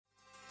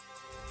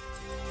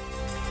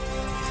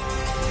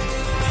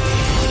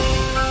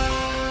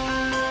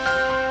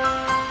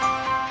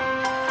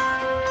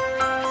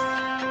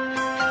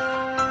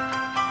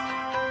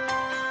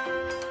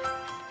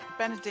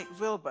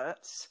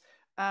Wilbertz,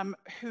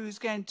 who's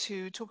going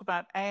to talk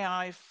about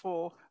AI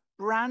for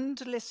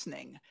brand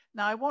listening.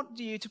 Now, I want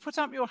you to put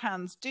up your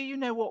hands. Do you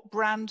know what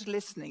brand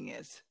listening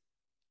is?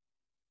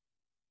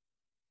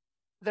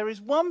 There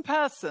is one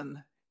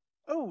person,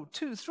 oh,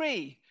 2,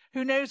 3,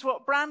 who knows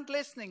what brand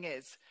listening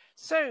is.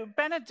 So,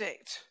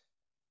 Benedikt,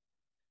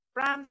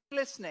 brand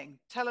listening,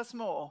 tell us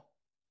more.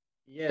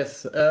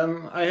 Yes,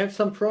 I have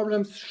some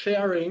problems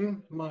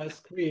sharing my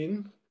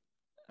screen.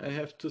 I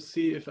have to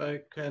see if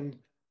I can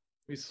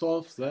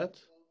resolve that.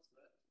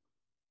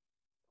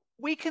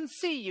 We can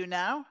see you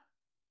now.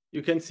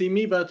 You can see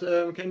me, but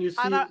can you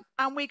see?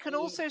 And we can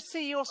also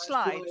see your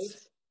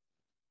slides.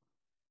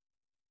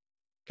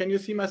 Can you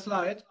see my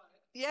slide?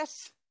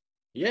 Yes.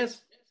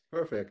 Yes,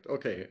 perfect.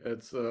 Okay,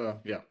 it's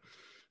yeah,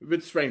 a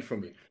bit strange for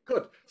me.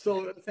 Good.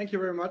 So thank you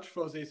very much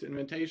for this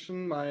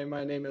invitation. My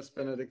name is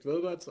Benedikt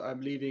Wilbertz.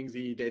 I'm leading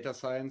the data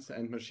science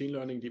and machine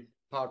learning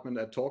department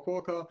at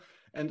Talkwalker,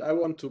 and I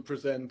want to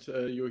present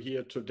you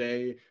here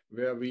today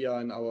where we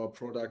are in our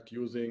product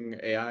using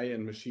AI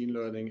and machine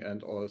learning,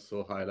 and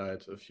also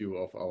highlight a few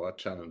of our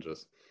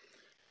challenges.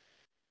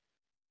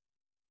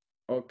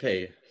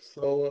 Okay,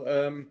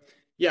 so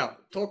yeah,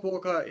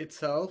 Talkwalker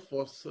itself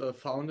was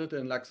founded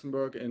in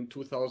Luxembourg in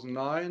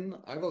 2009.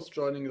 I was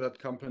joining that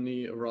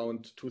company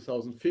around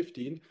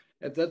 2015.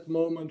 At that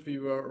moment, we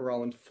were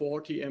around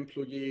 40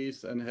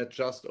 employees and had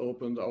just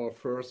opened our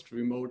first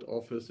remote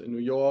office in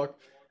New York.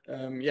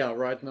 Yeah,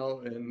 right now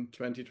in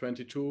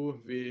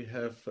 2022, we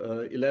have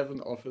 11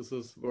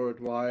 offices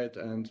worldwide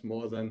and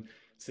more than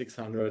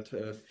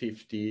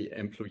 650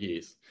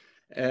 employees.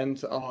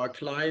 And our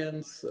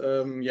clients,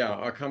 yeah,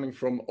 are coming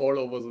from all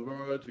over the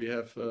world. We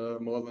have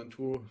more than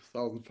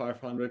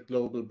 2,500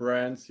 global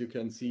brands. You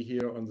can see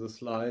here on the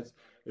slides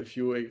a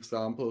few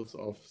examples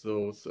of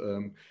those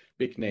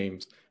big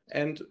names.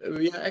 And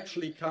we are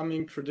actually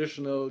coming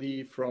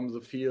traditionally from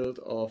the field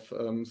of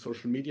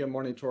social media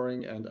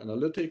monitoring and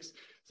analytics.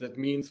 That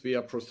means we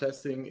are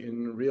processing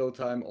in real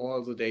time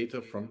all the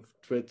data from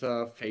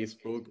Twitter,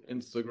 Facebook,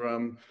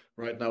 Instagram,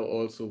 right now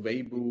also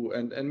Weibo,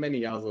 and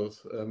many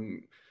others.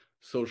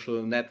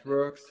 Social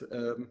networks.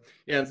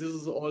 Yeah, this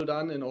is all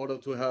done in order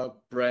to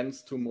help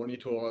brands to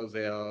monitor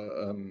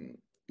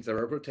their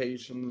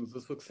reputation,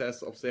 the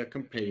success of their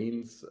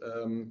campaigns,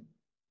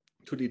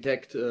 to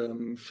detect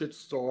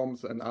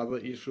shitstorms and other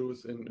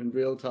issues in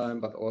real time,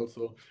 but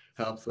also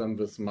helps them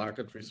with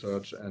market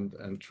research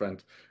and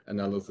trend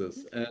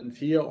analysis. And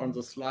here on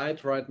the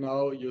slide right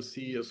now, you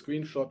see a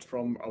screenshot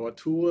from our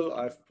tool.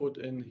 I've put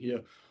in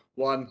here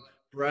one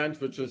brand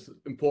which is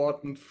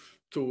important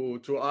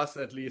to us,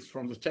 at least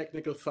from the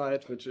technical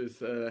side, which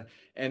is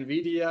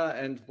NVIDIA.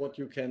 And what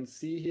you can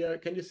see here,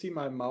 can you see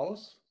my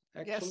mouse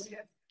actually?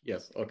 Yes.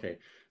 Yes, okay.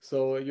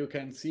 So you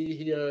can see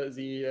here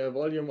the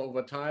volume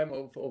over time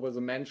over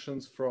the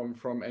mentions from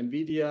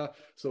NVIDIA.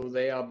 So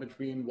they are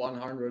between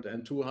 100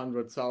 and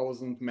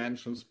 200,000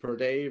 mentions per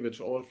day,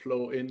 which all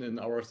flow in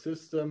our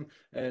system.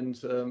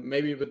 And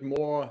maybe a bit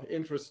more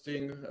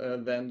interesting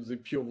than the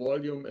pure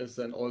volume is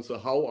then also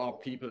how are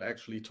people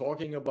actually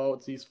talking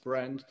about this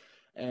brand.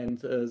 And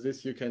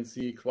this you can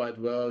see quite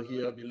well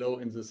here below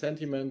in the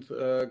sentiment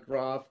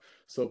graph.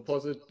 So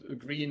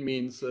green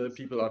means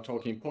people are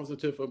talking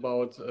positive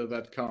about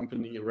that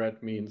company,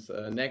 red means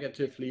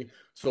negatively.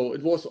 So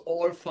it was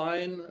all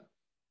fine,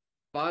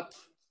 but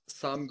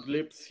some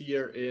blips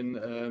here in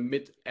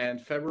mid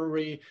and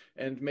February,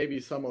 and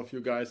maybe some of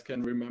you guys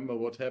can remember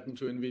what happened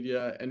to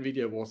NVIDIA.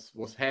 NVIDIA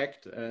was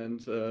hacked, and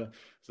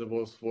there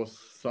was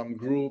some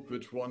group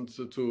which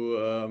wanted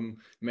to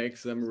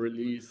make them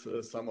release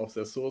some of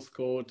their source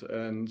code,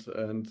 and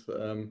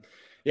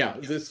yeah,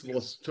 this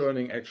was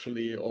turning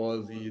actually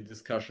all the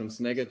discussions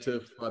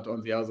negative. But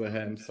on the other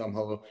hand,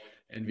 somehow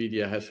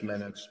NVIDIA has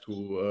managed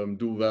to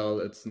do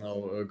well. It's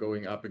now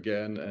going up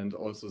again. And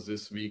also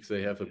this week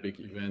they have a big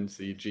event,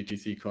 the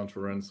GTC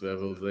conference, where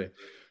they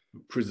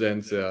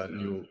present their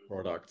new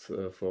products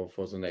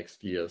for the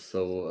next year.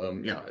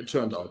 So yeah, it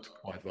turned out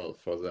quite well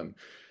for them.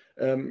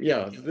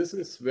 Yeah, this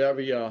is where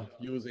we are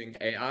using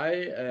AI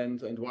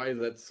and why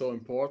that's so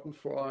important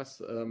for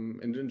us.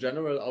 And in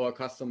general, our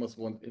customers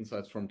want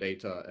insights from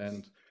data.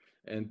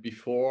 And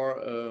before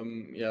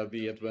yeah,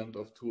 the advent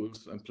of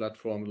tools and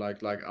platforms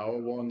like our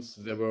ones,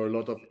 there were a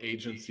lot of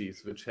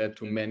agencies which had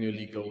to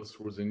manually go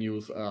through the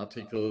news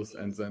articles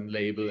and then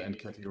label and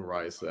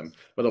categorize them.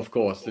 But of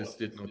course, this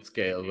did not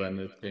scale when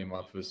it came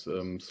up with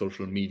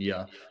social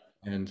media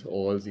and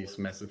all these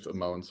massive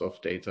amounts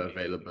of data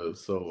available.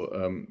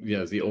 So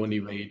yeah, the only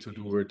way to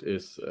do it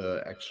is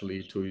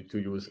actually to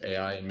use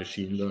AI and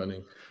machine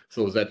learning.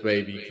 So that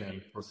way we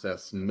can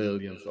process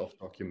millions of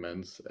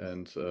documents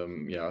and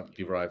yeah,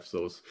 derive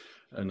those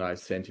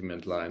nice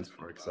sentiment lines,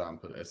 for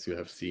example, as you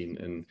have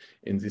seen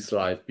in the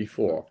slide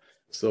before.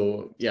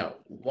 So yeah,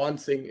 one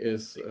thing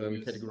is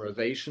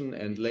categorization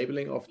and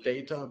labeling of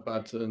data,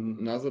 but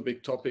another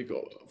big topic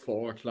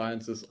for our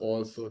clients is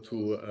also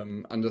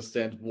to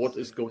understand what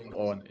is going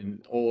on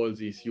in all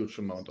these huge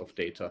amount of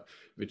data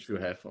which you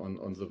have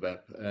on the web.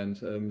 And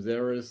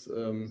there is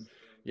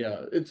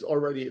yeah, it's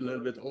already a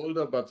little bit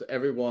older, but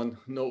everyone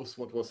knows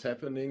what was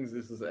happening.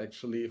 This is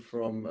actually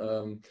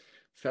from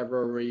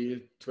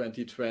February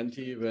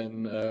 2020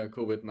 when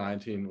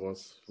COVID-19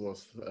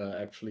 was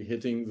actually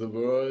hitting the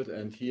world.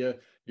 And here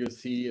you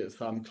see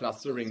some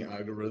clustering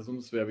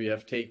algorithms where we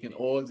have taken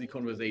all the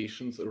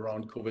conversations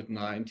around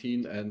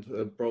COVID-19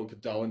 and broke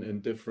it down in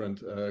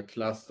different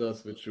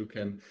clusters, which you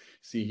can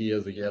see here,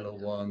 the yellow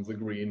one, the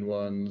green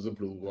one, the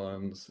blue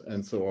ones,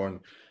 and so on.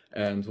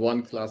 And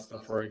one cluster,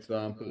 for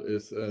example,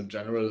 is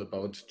general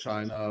about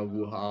China,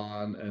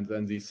 Wuhan, and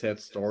then the sad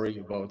story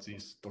about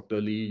this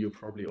Dr. Lee. You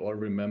probably all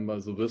remember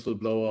the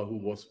whistleblower who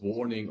was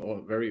warning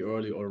very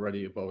early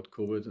already about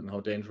COVID and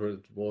how dangerous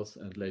it was,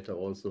 and later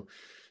also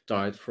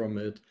died from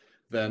it.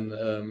 Then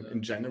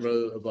in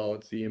general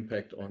about the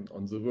impact on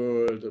the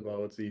world,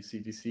 about the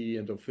CDC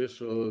and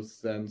officials,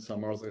 then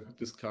some other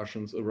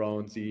discussions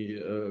around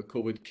the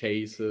COVID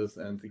cases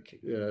and the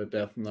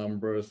death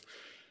numbers.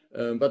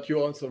 But you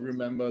also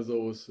remember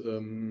those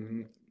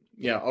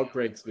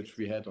outbreaks which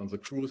we had on the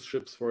cruise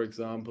ships, for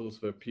example,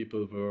 where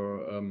people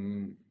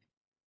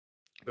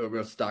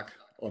were stuck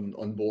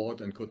on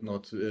board and could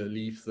not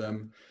leave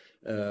them.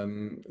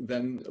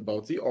 Then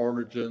about the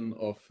origin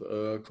of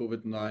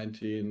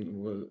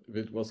COVID-19,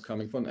 it was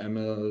coming from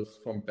animals,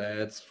 from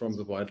bats, from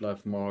the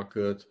wildlife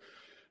market.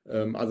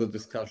 Other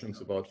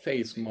discussions about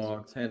face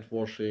masks, hand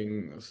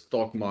washing,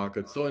 stock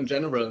market. So in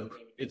general,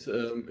 it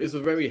is a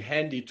very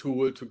handy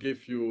tool to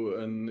give you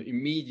an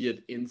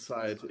immediate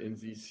insight in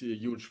this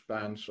huge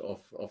bunch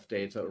of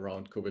data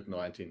around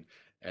COVID-19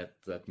 at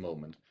that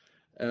moment.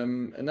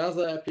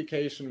 Another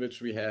application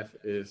which we have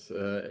is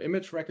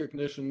image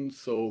recognition.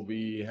 So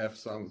we have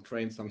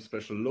trained some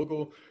special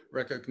logo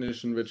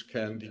recognition, which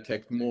can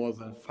detect more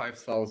than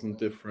 5,000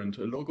 different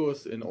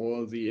logos in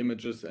all the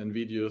images and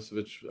videos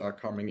which are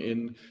coming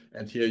in.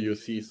 And here you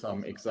see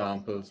some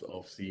examples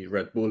of the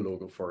Red Bull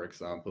logo, for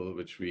example,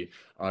 which we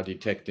are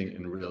detecting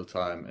in real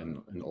time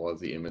in all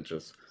the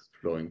images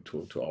flowing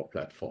to our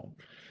platform.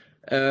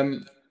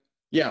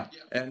 Yeah,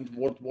 and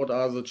what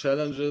are the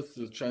challenges?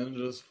 The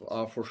challenges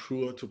are for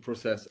sure to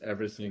process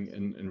everything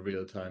in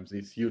real time.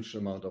 This huge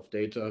amount of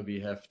data,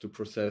 we have to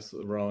process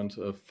around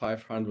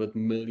 500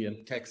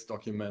 million text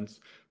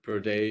documents per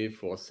day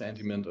for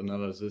sentiment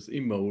analysis,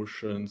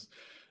 emotions,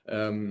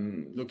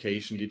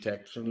 location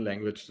detection,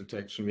 language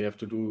detection. We have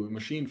to do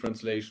machine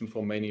translation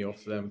for many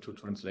of them to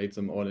translate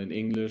them all in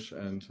English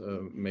and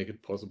make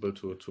it possible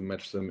to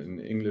match them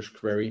in English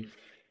query.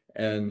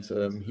 And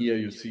here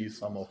you see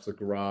some of the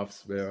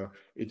graphs where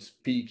it's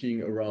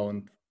peaking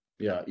around,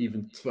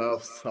 even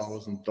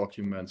 12,000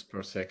 documents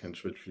per second,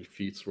 which we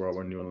feed through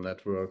our neural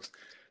networks.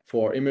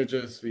 For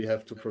images, we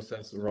have to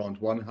process around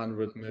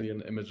 100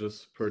 million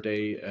images per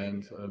day,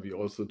 and we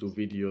also do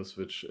videos,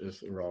 which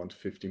is around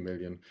 50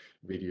 million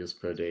videos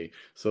per day.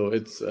 So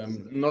it's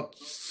not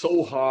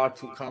so hard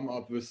to come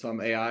up with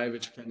some AI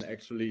which can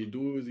actually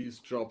do these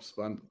jobs,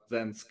 but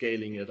then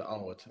scaling it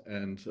out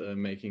and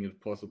making it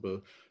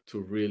possible to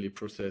really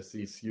process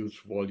these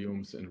huge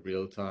volumes in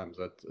real time.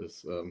 That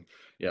is,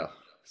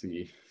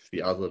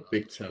 the other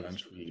big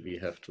challenge we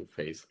have to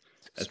face.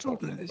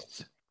 Extraordinary.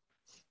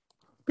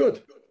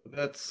 Good.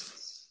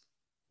 That's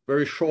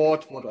very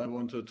short what I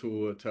wanted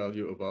to tell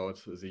you about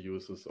the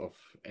uses of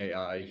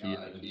AI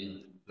here in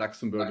the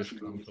Luxembourgish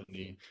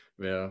company,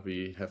 where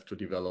we have to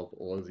develop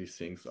all these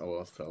things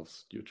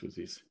ourselves due to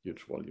this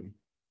huge volume.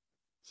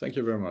 Thank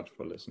you very much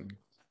for listening.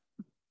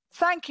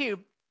 Thank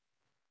you.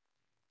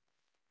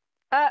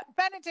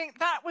 Benedikt,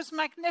 that was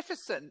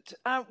magnificent.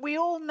 We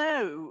all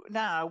know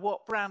now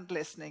what brand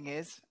listening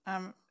is.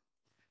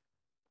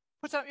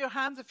 Put up your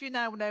hands if you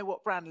now know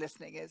what brand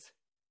listening is.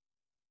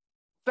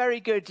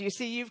 Very good. You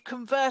see, you've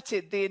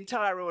converted the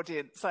entire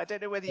audience. I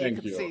don't know whether you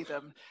can see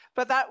them,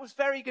 but that was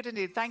very good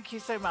indeed. Thank you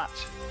so much.